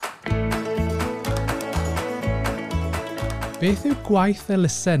Beth yw gwaith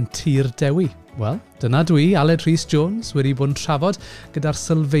elusen Tir Dewi? Wel, dyna dwi, Aled Rhys Jones, wedi bod yn trafod gyda'r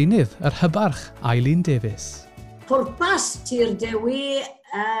sylfaenydd, yr hybarch, Eileen Davies. Pwrpas Tir Dewi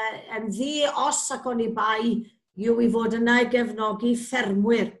yn ddi-os ac o'n i bai yw i fod yna i gefnogi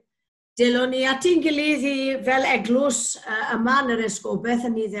ffermwyr. Dilon ni at i'n gilydd i fel eglwys yma yn yr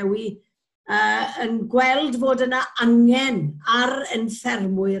esgobaeth yn ei Ddewi yn gweld fod yna angen ar ein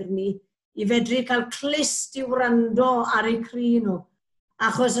ffermwyr ni i fedru cael clust i wrando ar eu cri nhw.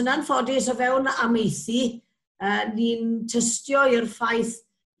 Achos yn anffodus o fewn amaethu, ni'n tystio i'r ffaith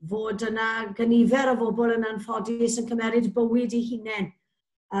fod yna gynifer o bobl yn anffodus yn cymeryd bywyd eu hunain.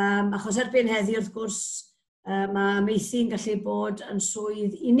 Achos erbyn heddiw wrth gwrs, mae amaethu'n gallu bod yn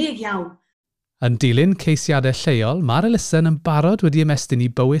swydd unig iawn. Yn dilyn ceisiadau lleol, mae'r elusen yn barod wedi ymestyn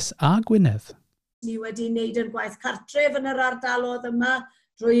i Bowys a Gwynedd. Ni wedi wneud yn gwaith cartref yn yr ardalodd yma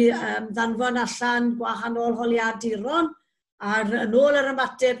drwy ddanfon allan gwahanol holiaduron, a'r yn ôl yr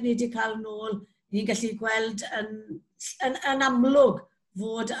ymateb ni wedi cael yn ôl, ni'n gallu gweld yn amlwg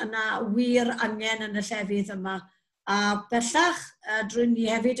fod yna wir angen yn y llefydd yma. A bellach, drwy ni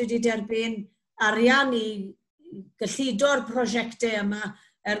hefyd wedi derbyn arian i gyllido'r prosiectau yma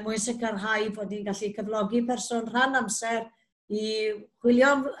mwyn sicrhau bod ni'n gallu cyflogi person rhan amser i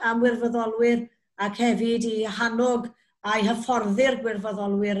chwilio am wirfoddolwyr ac hefyd i hannog a'i hyfforddi'r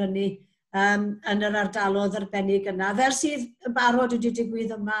gwirfoddolwyr yni yn yr ardalodd arbennig yna, fel sydd yn barod wedi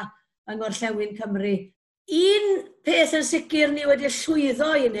digwydd yma yng Ngorllewin Cymru. Un peth yn sicr ni wedi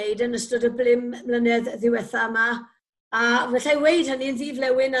llwyddo i wneud yn ystod y 5 mlynedd ddiwethaf yma, a felly weid hynny'n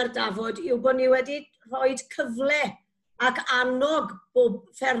ddiflewyn ar Dafod, yw bod ni wedi rhoi cyfle ac annog bob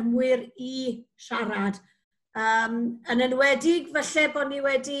ffermwyr i siarad. Yn enwedig, felly bod ni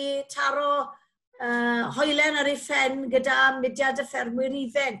wedi taro hoelen ar ei phen gyda mudiad y ffermwyr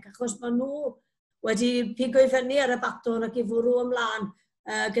ifanc, achos maen nhw wedi pigo i fyny ar y batwn ac i fwrw ymlaen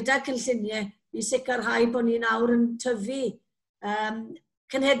gyda cynlluniau i sicrhau bod ni nawr yn tyfu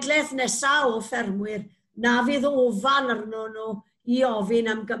cenhedlaeth nesaf o ffermwyr na fydd ofan arno nhw i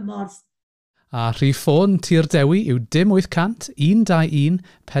ofyn am gymorth. A rhif ffôn Tir Dewi yw 0800 121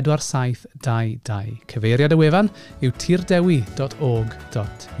 4722. Cyfeiriad y wefan yw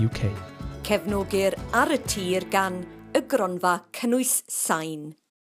tirdewi.org.uk. Cefnogir ar y tir gan y Gronfa Cynnwys Sain.